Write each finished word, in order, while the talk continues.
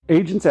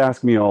Agents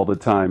ask me all the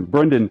time,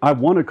 Brendan, I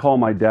want to call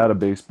my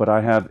database, but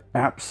I have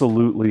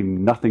absolutely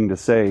nothing to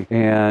say,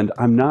 and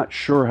I'm not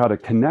sure how to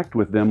connect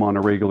with them on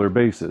a regular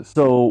basis.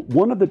 So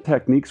one of the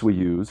techniques we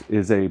use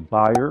is a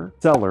buyer,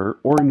 seller,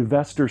 or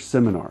investor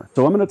seminar.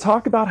 So I'm going to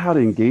talk about how to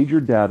engage your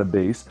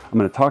database. I'm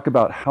going to talk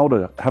about how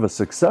to have a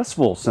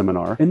successful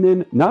seminar. And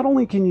then not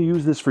only can you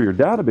use this for your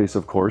database,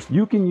 of course,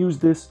 you can use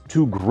this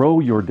to grow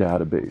your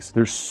database.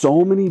 There's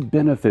so many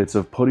benefits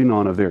of putting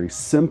on a very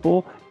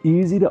simple,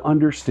 easy to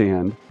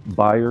understand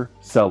buyer,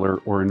 seller,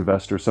 or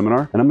investor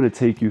seminar. And I'm going to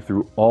take you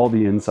through all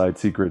the inside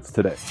secrets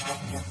today.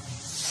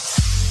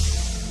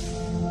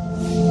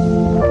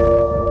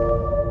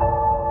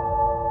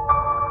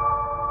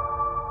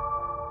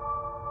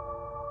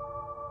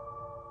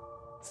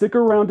 Stick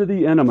around to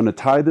the end. I'm going to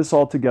tie this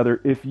all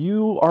together. If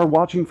you are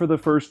watching for the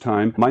first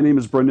time, my name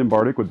is Brendan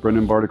Bardick with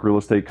Brendan Bardick Real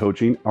Estate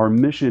Coaching. Our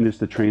mission is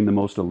to train the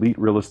most elite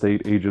real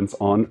estate agents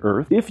on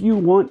earth. If you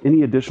want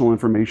any additional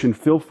information,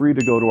 feel free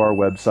to go to our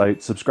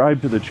website,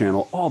 subscribe to the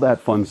channel, all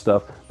that fun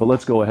stuff. But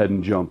let's go ahead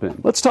and jump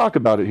in. Let's talk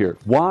about it here.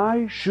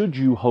 Why should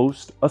you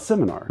host a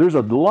seminar? There's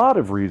a lot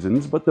of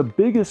reasons, but the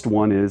biggest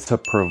one is to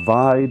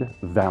provide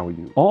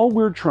value. All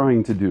we're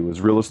trying to do as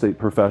real estate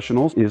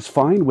professionals is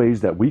find ways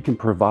that we can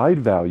provide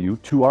value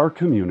to our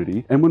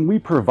community. And when we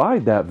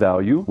provide that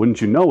value,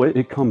 wouldn't you know it,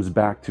 it comes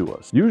back to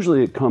us.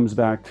 Usually it comes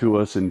back to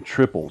us in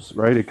triples,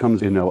 right? It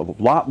comes in a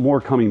lot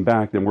more coming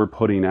back than we're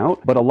putting out.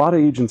 But a lot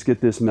of agents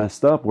get this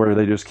messed up where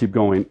they just keep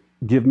going,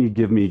 give me,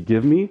 give me,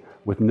 give me,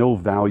 with no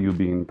value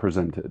being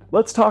presented.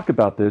 Let's talk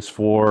about this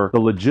for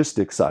the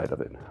logistics side of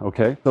it,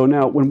 okay? So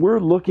now when we're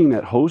looking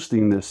at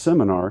hosting this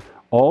seminar,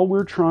 all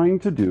we're trying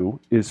to do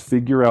is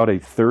figure out a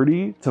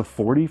 30 to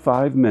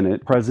 45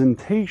 minute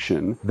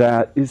presentation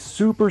that is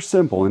super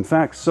simple. In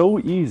fact, so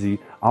easy,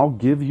 I'll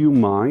give you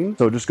mine.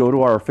 So just go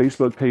to our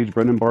Facebook page,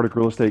 Brendan Bardick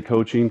Real Estate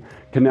Coaching,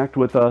 connect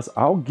with us.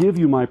 I'll give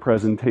you my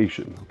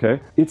presentation,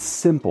 okay? It's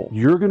simple.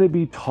 You're gonna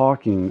be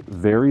talking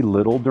very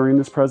little during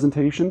this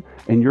presentation,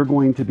 and you're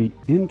going to be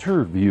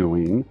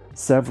interviewing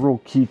several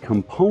key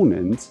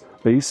components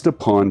based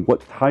upon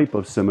what type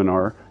of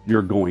seminar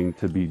you're going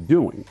to be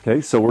doing.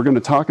 Okay, so we're going to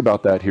talk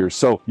about that here.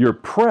 So your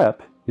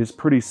prep is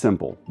pretty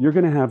simple. You're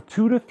going to have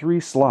 2 to 3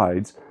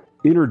 slides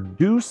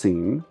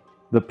introducing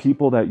the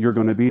people that you're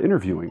going to be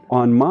interviewing.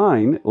 On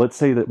mine, let's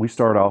say that we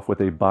start off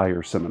with a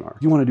buyer seminar.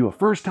 You want to do a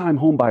first-time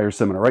home buyer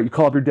seminar, right? You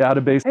call up your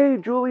database.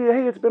 Hey, Julie,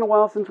 hey, it's been a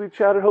while since we've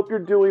chatted. Hope you're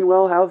doing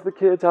well. How's the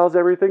kids? How's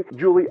everything?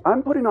 Julie,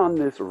 I'm putting on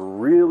this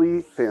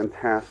really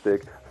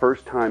fantastic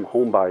first-time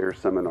home buyer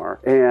seminar.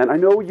 And I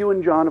know you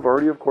and John have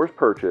already, of course,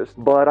 purchased,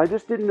 but I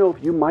just didn't know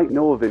if you might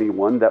know of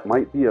anyone that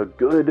might be a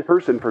good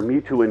person for me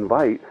to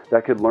invite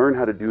that could learn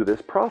how to do this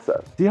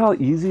process. See how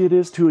easy it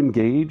is to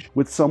engage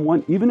with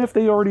someone, even if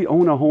they already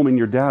own a home in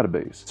your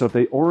database. So if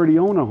they already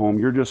own a home,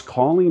 you're just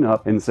calling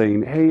up and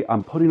saying, hey,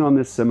 I'm putting on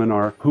this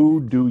seminar. Who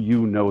do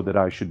you know that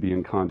I should be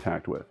in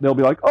contact with? They'll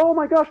be like, oh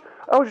my gosh,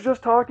 I was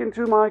just talking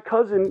to my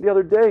cousin the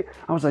other day.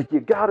 I was like, you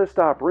gotta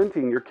stop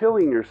renting. You're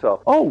killing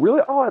yourself. Oh,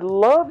 really? Oh, I'd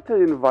love to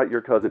invite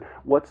your cousin.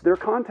 What's their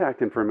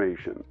contact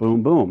information?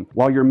 Boom, boom.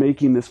 While you're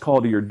making this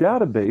call to your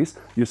database,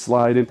 you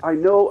slide in.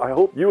 I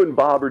hope you and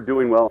Bob are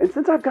doing well. And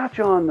since I've got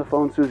you on the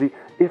phone, Susie,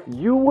 if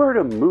you were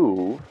to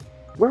move,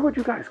 where would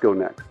you guys go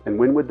next? And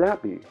when would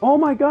that be? Oh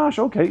my gosh,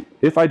 okay.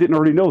 If I didn't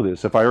already know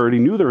this, if I already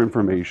knew their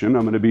information,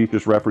 I'm gonna be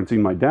just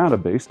referencing my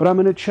database, but I'm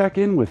gonna check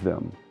in with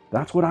them.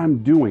 That's what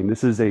I'm doing.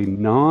 This is a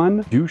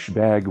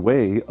non-douchebag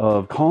way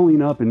of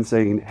calling up and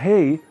saying,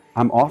 hey,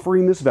 I'm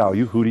offering this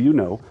value. Who do you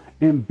know?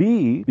 And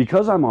B,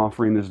 because I'm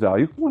offering this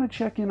value, I want to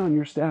check in on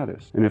your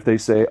status. And if they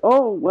say,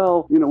 oh,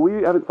 well,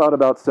 we haven't thought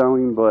about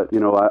selling, but,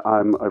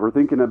 we're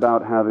thinking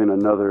about having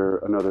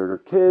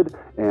another kid.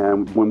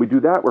 And when we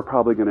do that, we're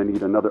probably going to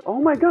need another. Oh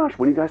my gosh,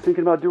 when are you guys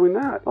thinking about doing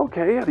that?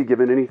 Okay, have you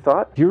given any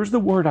thought? Here's the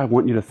word I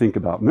want you to think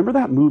about. Remember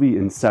that movie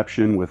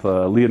Inception with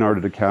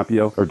Leonardo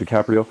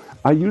DiCaprio?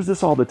 I use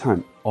this all the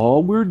time.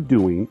 All we're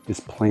doing is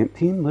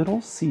planting little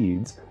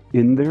seeds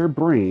in their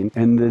brain,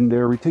 and then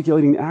their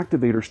reticulating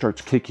activator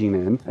starts kicking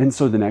in. And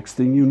so the next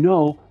thing you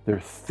know, they're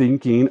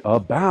thinking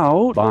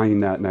about buying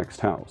that next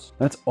house.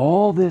 That's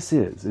all this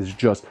is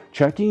just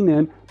checking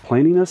in,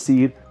 planting a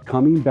seed,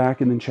 coming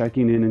back and then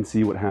checking in and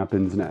see what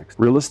happens next.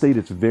 Real estate,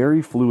 it's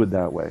very fluid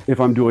that way. If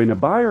I'm doing a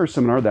buyer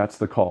seminar, that's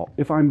the call.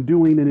 If I'm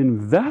doing an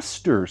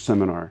investor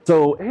seminar,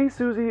 so, hey,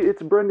 Susie,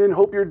 it's Brendan.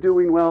 Hope you're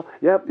doing well.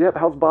 Yep.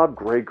 How's Bob?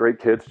 Great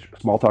kids.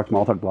 Small talk,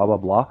 blah, blah,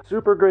 blah.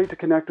 Super great to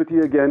connect with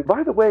you again.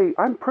 By the way,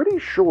 I'm pretty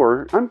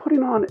sure I'm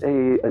putting on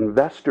a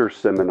investor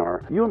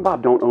seminar. You and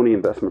Bob don't own any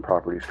investment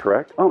properties,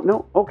 correct? Oh,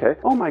 no? Okay.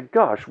 Oh my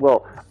gosh.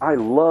 Well, I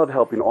love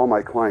helping all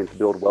my clients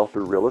build wealth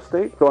through real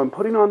estate. So I'm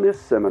putting on this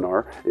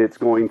seminar. It's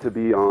going to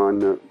be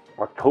on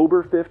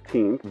October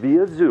 15th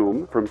via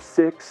Zoom from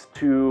 6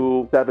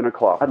 to 7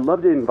 o'clock. I'd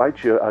love to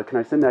invite you. Can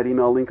I send that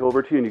email link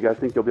over to you and you guys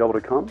think you'll be able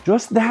to come?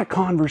 Just that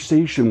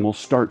conversation will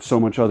start so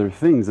much other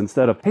things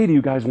instead of, hey, do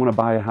you guys want to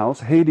buy a house?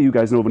 Hey, do you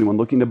guys know of anyone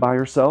looking to buy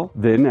or sell?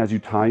 Then as you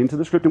tie into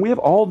the script, and we have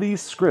all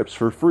these scripts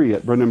for free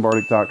at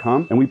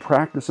brendanbardick.com, and we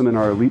practice them in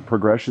our Elite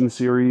Progression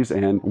series,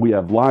 and we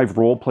have live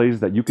role plays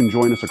that you can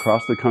join us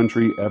across the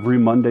country every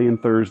Monday and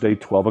Thursday,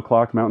 12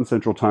 o'clock Mountain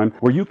Central Time,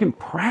 where you can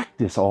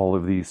practice all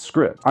of these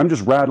scripts. I'm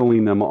just rattling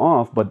them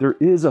off, but there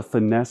is a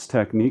finesse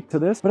technique to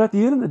this. But at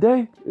the end of the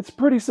day, it's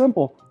pretty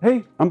simple.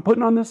 Hey, I'm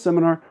putting on this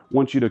seminar,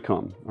 want you to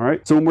come. All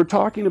right. So when we're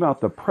talking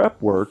about the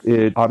prep work,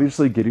 it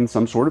obviously getting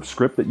some sort of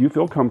script that you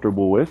feel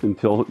comfortable with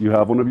until you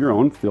have one of your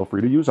own. Feel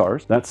free to use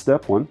ours. That's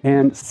step one.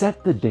 And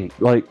set the date.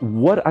 Like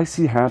what I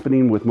see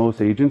happening with most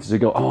agents is they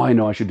go, oh, I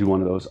know I should do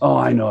one of those. Oh,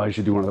 I know I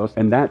should do one of those.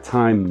 And that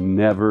time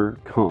never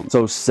comes.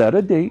 So set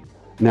a date.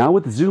 Now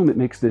with Zoom, it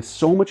makes this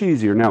so much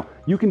easier. Now,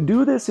 you can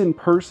do this in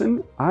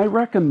person. I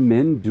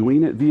recommend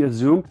doing it via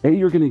Zoom.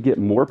 You're going to get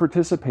more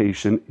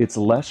participation. It's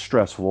less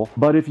stressful.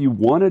 But if you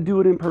want to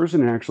do it in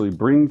person and actually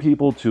bring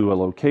people to a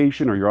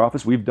location or your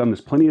office, we've done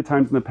this plenty of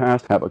times in the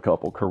past. Have a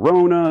couple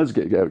Coronas,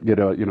 get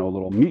a a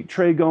little meat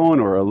tray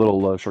going or a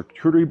little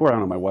charcuterie board. I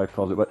don't know what my wife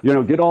calls it, but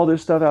get all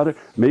this stuff out there.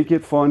 Make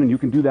it fun, and you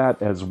can do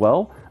that as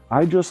well.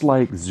 I just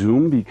like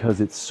Zoom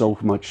because it's so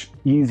much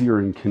easier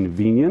and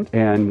convenient.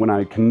 And when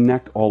I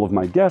connect all of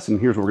my guests, and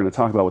here's what we're going to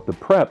talk about with the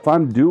prep, if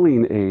I'm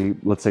doing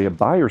let's say a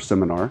buyer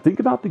seminar, think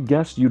about the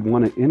guests you'd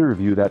want to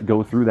interview that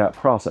go through that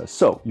process.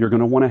 So you're going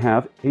to want to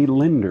have a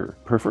lender,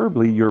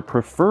 preferably your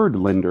preferred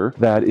lender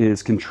that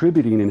is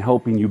contributing and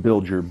helping you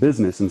build your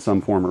business in some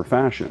form or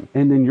fashion.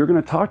 And then you're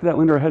going to talk to that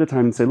lender ahead of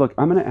time and say, look,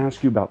 I'm going to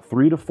ask you about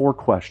 3 to 4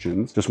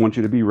 questions. Just want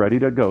you to be ready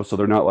to go. So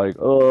they're not like,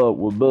 oh,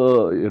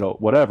 well,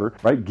 whatever,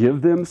 right?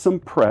 Give them some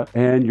prep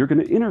and you're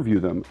going to interview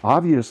them,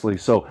 obviously.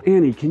 So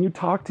Annie, can you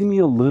talk to me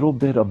a little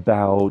bit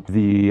about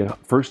the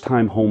first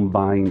time home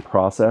buying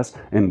process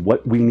and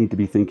what we need to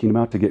be thinking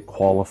about to get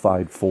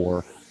qualified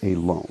for a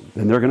loan?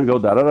 And they're going to go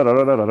da da da da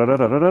da da da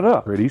da da da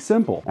da. Pretty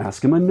simple.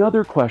 Ask them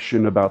another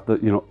question about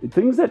the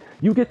things that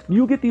you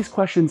get these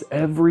questions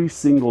every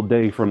single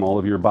day from all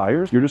of your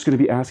buyers. You're just going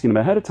to be asking them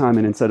ahead of time,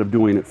 and instead of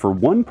doing it for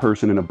one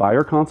person in a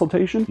buyer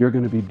consultation, you're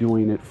going to be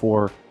doing it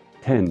for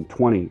 10,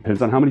 20,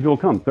 depends on how many people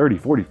come, 30,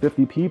 40,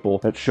 50 people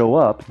that show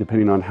up,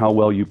 depending on how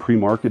well you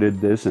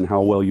pre-marketed this and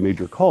how well you made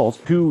your calls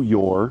to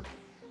your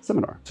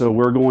seminar. So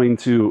we're going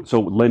to,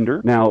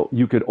 lender. Now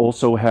you could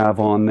also have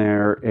on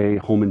there a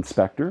home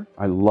inspector.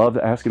 I love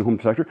asking a home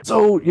inspector.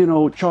 So,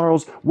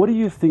 Charles, what do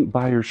you think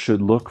buyers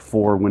should look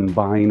for when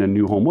buying a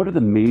new home? What are the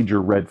major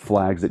red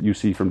flags that you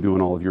see from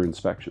doing all of your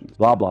inspections?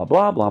 Blah, blah,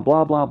 blah, blah,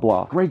 blah, blah,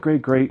 blah. Great,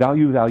 great, great.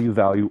 Value, value,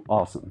 value.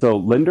 Awesome. So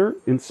lender,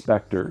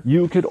 inspector.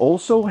 You could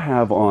also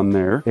have on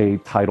there a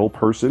title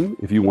person.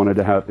 If you wanted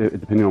to have,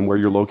 depending on where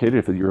you're located,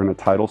 if you're in a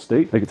title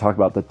state, they could talk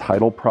about the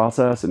title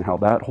process and how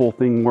that whole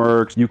thing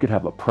works. You could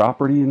have a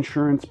property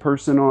insurance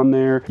person on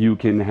there. You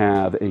can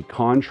have a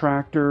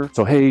contractor.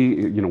 So,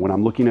 hey, when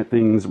I'm looking at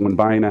things, when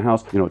buying a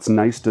house, it's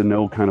nice to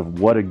know kind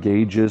of what a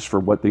gauge is for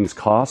what things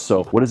cost.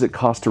 So what does it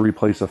cost to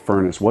replace a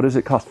furnace? What does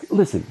it cost?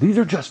 Listen, these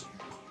are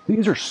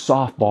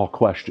softball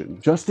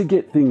questions just to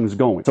get things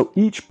going. So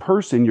each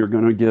person you're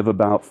going to give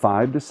about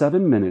 5 to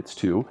 7 minutes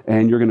to,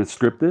 and you're going to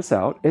script this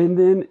out. And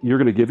then you're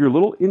going to give your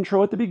little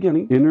intro at the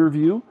beginning,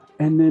 interview,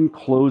 and then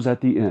close at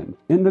the end.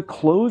 And the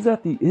close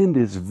at the end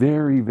is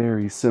very,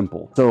 very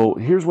simple. So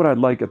here's what I'd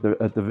like at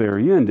the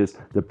very end is,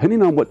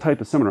 depending on what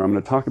type of seminar, I'm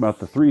going to talk about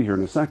the 3 here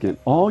in a second.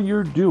 All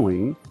you're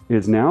doing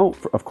is now,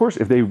 of course,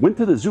 if they went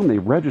to the Zoom, they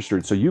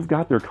registered, so you've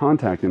got their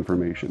contact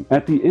information.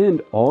 At the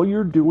end, all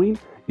you're doing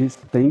is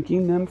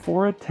thanking them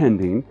for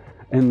attending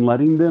and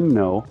letting them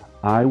know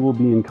I will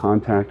be in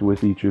contact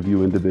with each of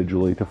you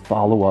individually to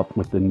follow up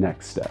with the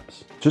next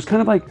steps. Just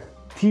kind of like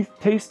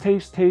taste,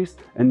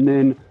 and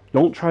then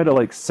don't try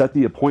to set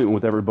the appointment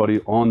with everybody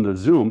on the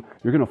Zoom.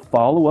 You're going to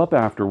follow up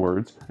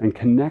afterwards and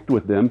connect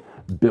with them,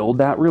 build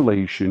that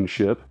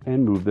relationship,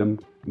 and move them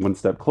one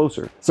step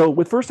closer. So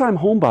with first-time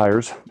home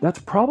buyers, that's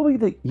probably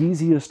the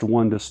easiest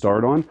one to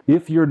start on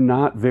if you're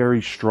not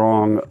very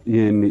strong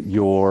in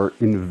your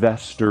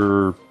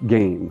investor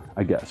game,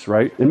 I guess,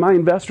 right? In my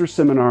investor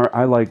seminar,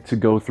 I like to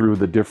go through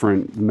the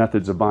different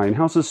methods of buying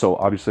houses. So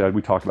obviously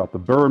we talk about the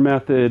BRRRR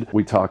method,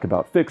 we talk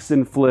about fix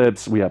and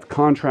flips, we have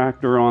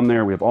contractor on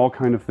there, we have all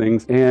kind of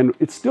things. And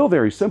it's still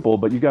very simple,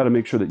 but you got to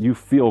make sure that you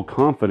feel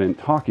confident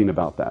talking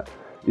about that.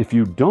 If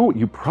you don't,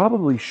 you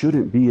probably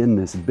shouldn't be in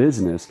this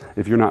business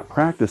if you're not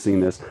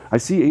practicing this. I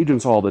see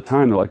agents all the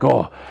time, they're like,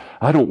 oh,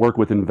 I don't work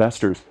with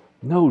investors.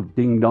 No,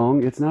 ding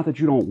dong, it's not that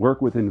you don't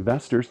work with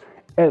investors.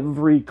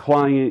 Every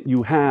client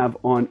you have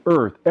on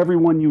earth,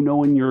 everyone you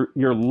know in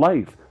your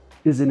life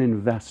is an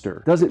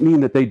investor. Doesn't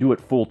mean that they do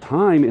it full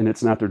time and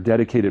it's not their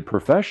dedicated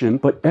profession,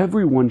 but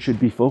everyone should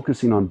be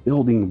focusing on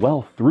building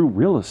wealth through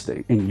real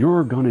estate. And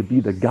you're going to be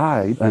the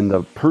guide and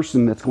the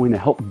person that's going to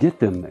help get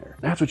them there.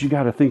 That's what you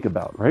got to think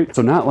about, right?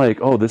 So not like,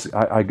 oh,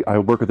 I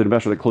work with an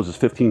investor that closes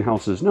 15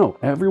 houses. No,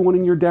 everyone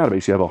in your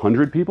database, you have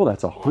 100 people,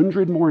 that's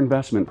 100 more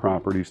investment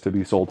properties to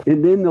be sold.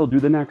 And then they'll do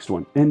the next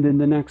one, and then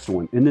the next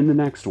one, and then the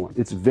next one.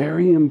 It's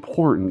very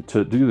important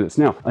to do this.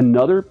 Now,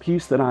 another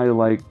piece that I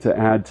like to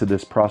add to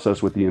this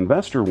process with the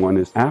investor one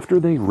is after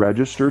they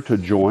register to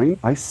join,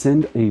 I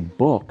send a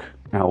book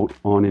out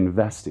on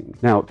investing.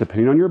 Now,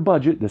 depending on your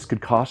budget, this could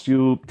cost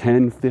you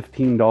 $10,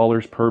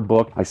 $15 per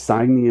book. I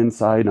sign the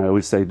inside, and I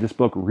always say this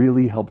book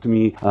really helped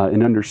me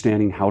in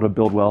understanding how to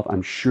build wealth.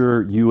 I'm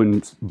sure you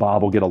and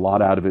Bob will get a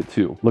lot out of it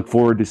too. Look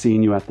forward to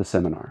seeing you at the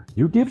seminar.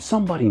 You give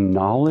somebody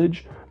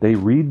knowledge, they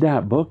read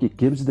that book, it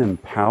gives them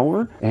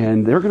power,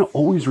 and they're going to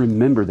always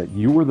remember that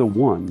you were the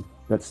one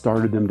that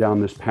started them down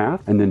this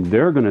path, and then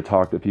they're going to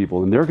talk to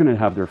people, and they're going to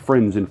have their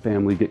friends and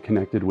family get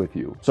connected with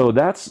you. So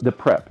that's the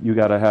prep. You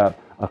got to have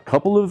a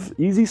couple of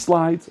easy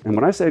slides, and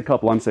when I say a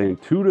couple, I'm saying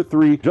 2 to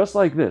 3, just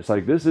like this.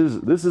 Like this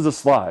is a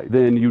slide.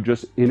 Then you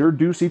just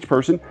introduce each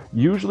person.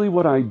 Usually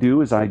what I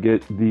do is I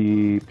get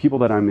the people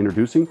that I'm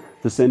introducing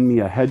to send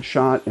me a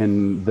headshot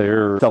and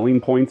their selling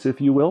points,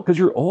 if you will, because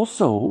you're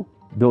also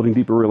building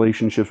deeper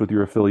relationships with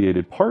your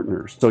affiliated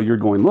partners. So you're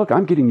going, look,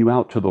 I'm getting you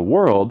out to the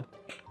world.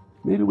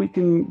 Maybe we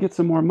can get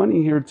some more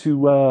money here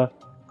to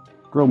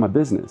grow my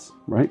business,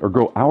 right? Or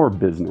grow our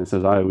business,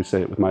 as I always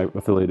say it with my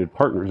affiliated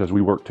partners as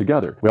we work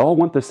together. We all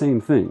want the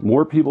same thing.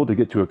 More people to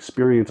get to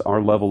experience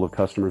our level of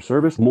customer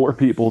service, more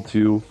people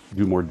to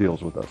do more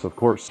deals with us, of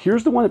course.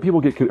 Here's the one that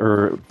people get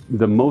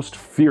the most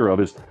fear of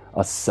is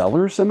a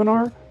seller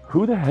seminar.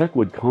 Who the heck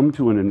would come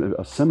to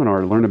a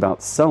seminar to learn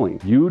about selling?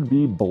 You'd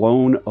be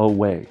blown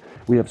away.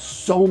 We have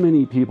so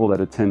many people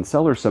that attend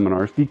seller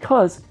seminars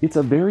because it's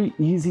a very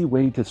easy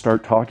way to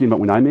start talking about.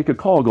 When I make a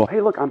call, go,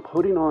 hey, look, I'm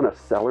putting on a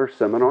seller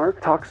seminar.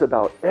 Talks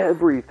about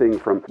everything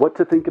from what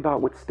to think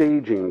about with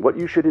staging, what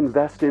you should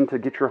invest in to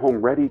get your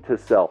home ready to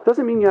sell.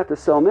 Doesn't mean you have to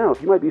sell now.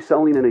 You might be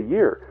selling in a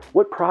year.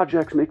 What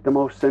projects make the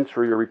most sense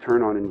for your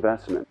return on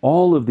investment?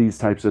 All of these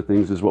types of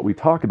things is what we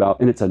talk about,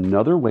 and it's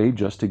another way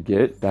just to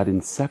get that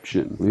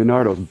inception.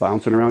 Leonardo's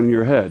bouncing around in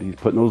your head. He's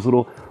putting those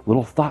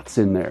little thoughts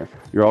in there.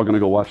 You're all going to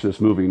go watch this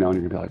movie now, and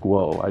you're going to be like,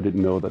 whoa, I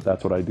didn't know that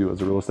that's what I do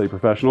as a real estate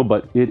professional,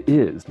 but it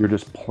is. You're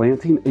just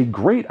planting a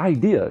great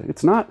idea.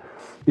 It's not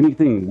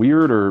anything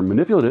weird or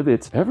manipulative.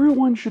 It's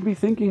everyone should be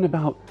thinking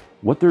about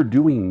what they're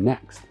doing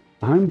next.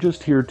 I'm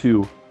just here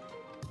to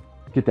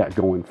get that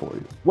going for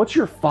you. What's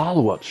your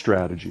follow-up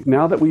strategy?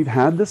 Now that we've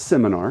had the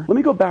seminar, let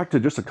me go back to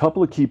just a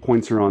couple of key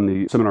points here on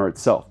the seminar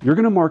itself. You're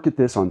going to market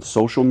this on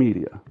social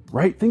media,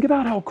 right? Think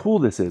about how cool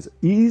this is.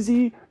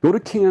 Easy. Go to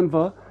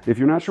Canva. If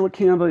you're not sure what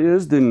Canva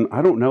is, then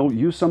I don't know,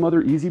 use some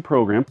other easy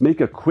program.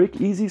 Make a quick,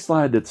 easy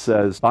slide that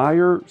says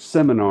Buyer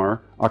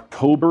Seminar,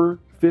 October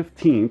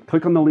 15th,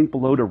 click on the link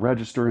below to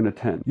register and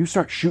attend. You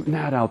start shooting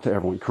that out to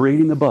everyone,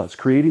 creating the buzz,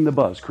 creating the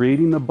buzz,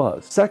 creating the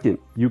buzz. Second,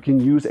 you can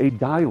use a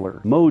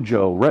dialer,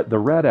 Mojo, the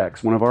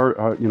RedX, one of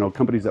our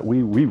companies that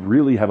we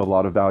really have a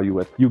lot of value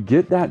with. You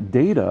get that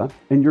data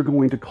and you're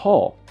going to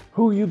call.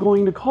 Who are you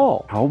going to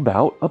call? How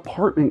about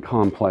apartment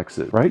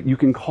complexes, right? You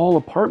can call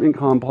apartment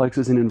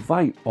complexes and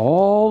invite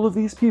all of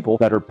these people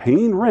that are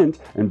paying rent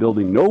and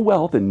building no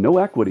wealth and no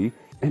equity,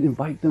 and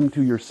invite them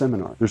to your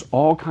seminar. There's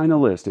all kind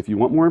of lists. If you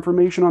want more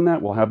information on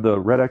that, we'll have the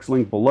RedX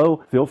link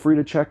below. Feel free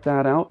to check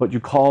that out. But you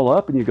call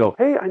up and you go,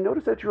 hey, I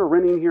noticed that you're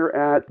renting here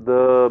at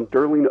the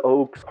Sterling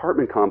Oaks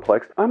apartment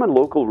complex. I'm a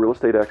local real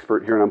estate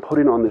expert here, and I'm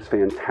putting on this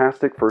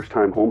fantastic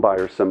first-time home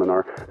buyer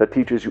seminar that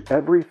teaches you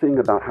everything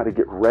about how to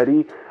get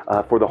ready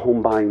for the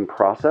home buying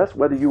process,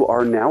 whether you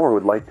are now or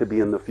would like to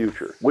be in the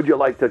future. Would you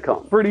like to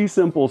come? Pretty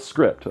simple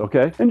script,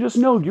 okay? And just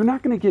know you're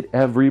not going to get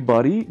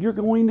everybody. You're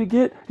going to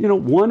get,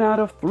 1 out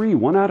of 3,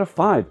 1 out of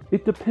 5.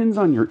 It depends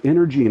on your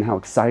energy and how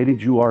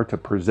excited you are to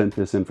present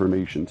this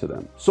information to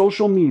them.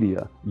 Social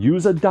media,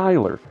 use a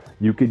dialer.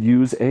 You could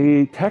use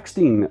a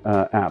texting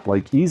app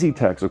like Easy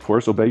Text, of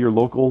course, obey your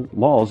local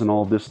laws and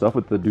all of this stuff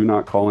with the do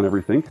not call and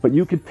everything, but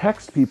you could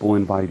text people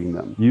inviting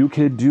them. You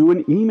could do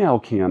an email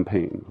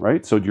campaign,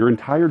 right? So your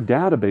entire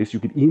database, you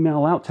could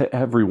email out to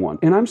everyone.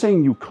 And I'm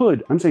saying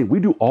we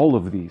do all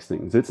of these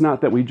things. It's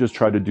not that we just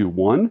try to do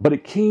one, but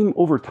it came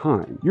over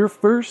time. Your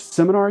first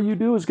seminar you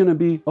do is going to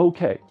be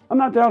okay. I'm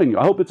not doubting you.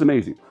 I hope it's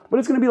amazing, but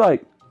it's going to be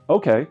like,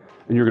 okay.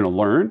 And you're going to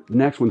learn. The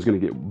next one's going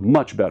to get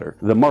much better.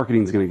 The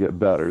marketing's going to get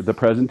better. The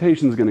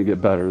presentation's going to get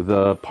better.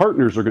 The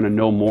partners are going to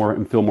know more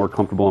and feel more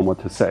comfortable on what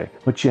to say.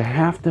 But you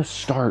have to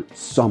start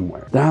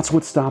somewhere. That's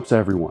what stops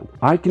everyone.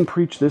 I can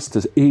preach this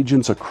to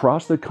agents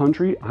across the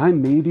country.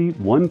 Maybe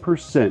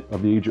 1%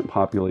 of the agent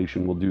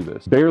population will do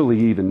this. Barely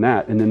even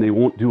that. And then they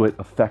won't do it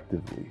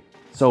effectively.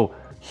 So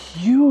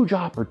huge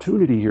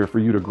opportunity here for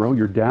you to grow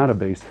your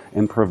database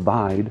and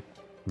provide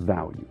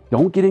value.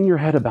 Don't get in your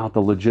head about the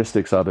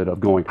logistics of it, of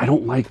going, I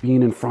don't like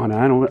being in front.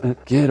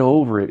 Get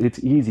over it. It's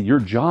easy.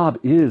 Your job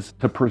is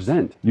to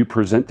present. You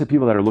present to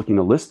people that are looking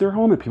to list their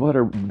home and people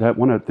that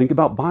want to think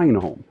about buying a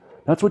home.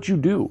 That's what you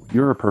do.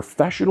 You're a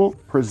professional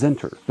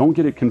presenter. Don't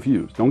get it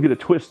confused. Don't get it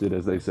twisted,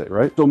 as they say,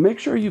 right? So make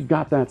sure you've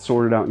got that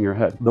sorted out in your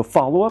head. The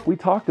follow-up, we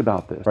talked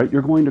about this, right?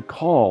 You're going to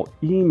call,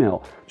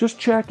 email, just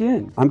check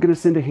in. I'm going to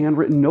send a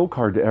handwritten note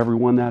card to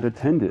everyone that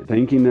attended,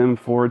 thanking them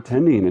for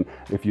attending. And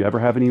if you ever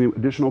have any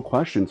additional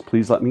questions,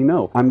 please let me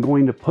know. I'm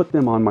going to put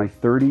them on my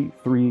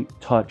 33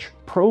 touch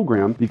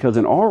program, because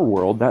in our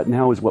world, that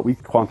now is what we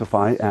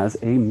quantify as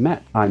a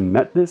MET. I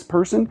met this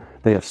person,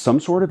 they have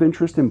some sort of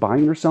interest in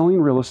buying or selling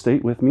real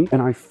estate with me,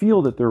 and I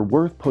feel that they're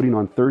worth putting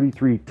on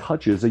 33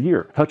 touches a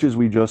year. Touches,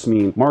 we just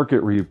mean market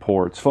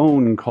reports,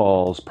 phone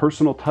calls,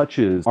 personal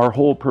touches, our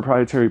whole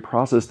proprietary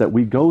process that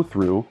we go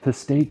through to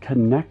stay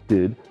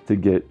connected to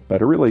get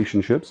better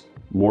relationships,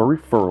 more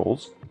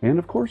referrals, and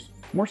of course,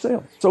 more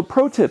sales. So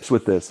pro tips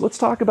with this. Let's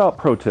talk about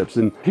pro tips.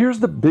 And here's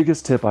the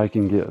biggest tip I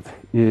can give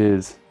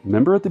is,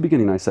 remember at the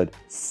beginning I said,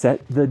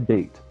 set the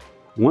date.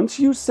 Once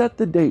you set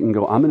the date and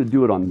go, I'm going to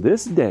do it on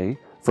this day,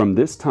 from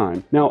this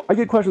time. Now, I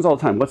get questions all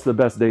the time. What's the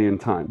best day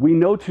and time? We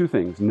know two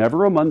things.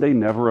 Never a Monday,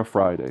 never a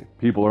Friday.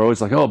 People are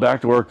always like, oh,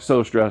 back to work,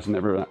 so stressed, and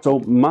never that. So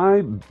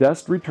my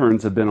best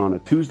returns have been on a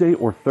Tuesday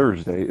or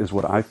Thursday is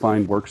what I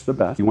find works the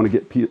best. You want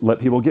to let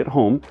people get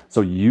home.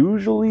 So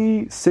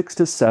usually 6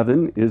 to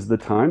 7 is the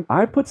time.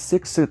 I put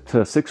 6 to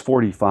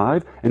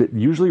 6:45 and it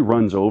usually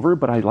runs over,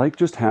 but I like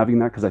just having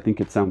that because I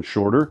think it sounds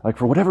shorter. Like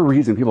for whatever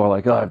reason, people are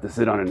like, oh, I have to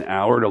sit on an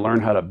hour to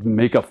learn how to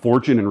make a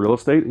fortune in real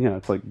estate. Yeah,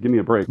 it's like, give me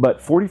a break.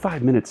 But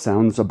 45 minutes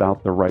sounds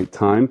about the right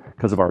time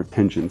because of our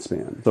attention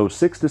span. So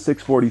 6 to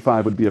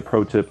 6:45 would be a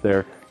pro tip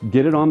there.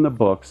 Get it on the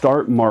book,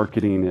 start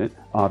marketing it,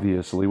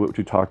 obviously, what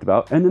you talked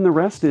about. And then the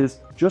rest is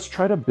just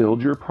try to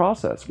build your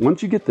process.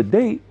 Once you get the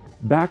date,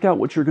 back out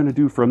what you're going to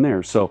do from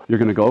there. So you're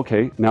going to go,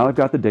 okay, now I've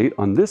got the date.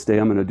 On this day,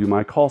 I'm going to do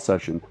my call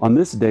session. On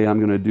this day, I'm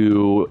going to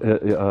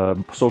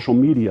do social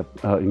media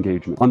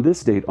engagement. On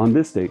this date,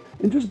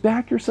 and just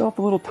back yourself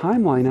a little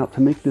timeline out to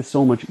make this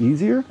so much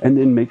easier. And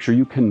then make sure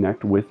you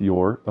connect with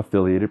your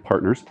affiliated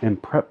partners and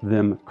prep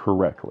them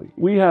correctly.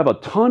 We have a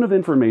ton of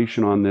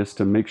information on this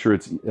to make sure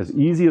it's as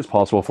easy as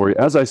possible for you.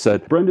 As I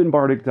said,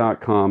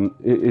 BrendanBardick.com,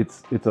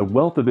 it's a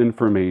wealth of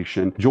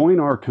information. Join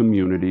our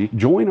community,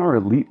 join our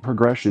Elite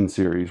Progression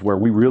series, where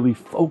we really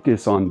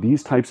focus on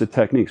these types of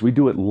techniques. We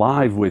do it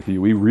live with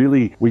you.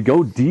 We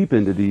go deep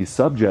into these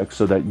subjects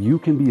so that you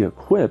can be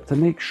equipped to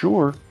make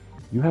sure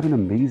you have an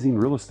amazing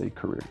real estate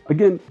career.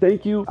 Again,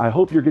 thank you. I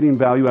hope you're getting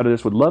value out of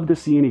this. Would love to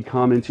see any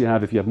comments you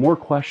have. If you have more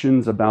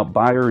questions about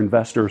buyer,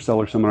 investor, or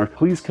seller seminar,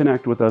 please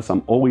connect with us.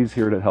 I'm always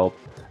here to help.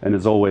 And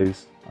as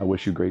always, I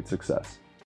wish you great success.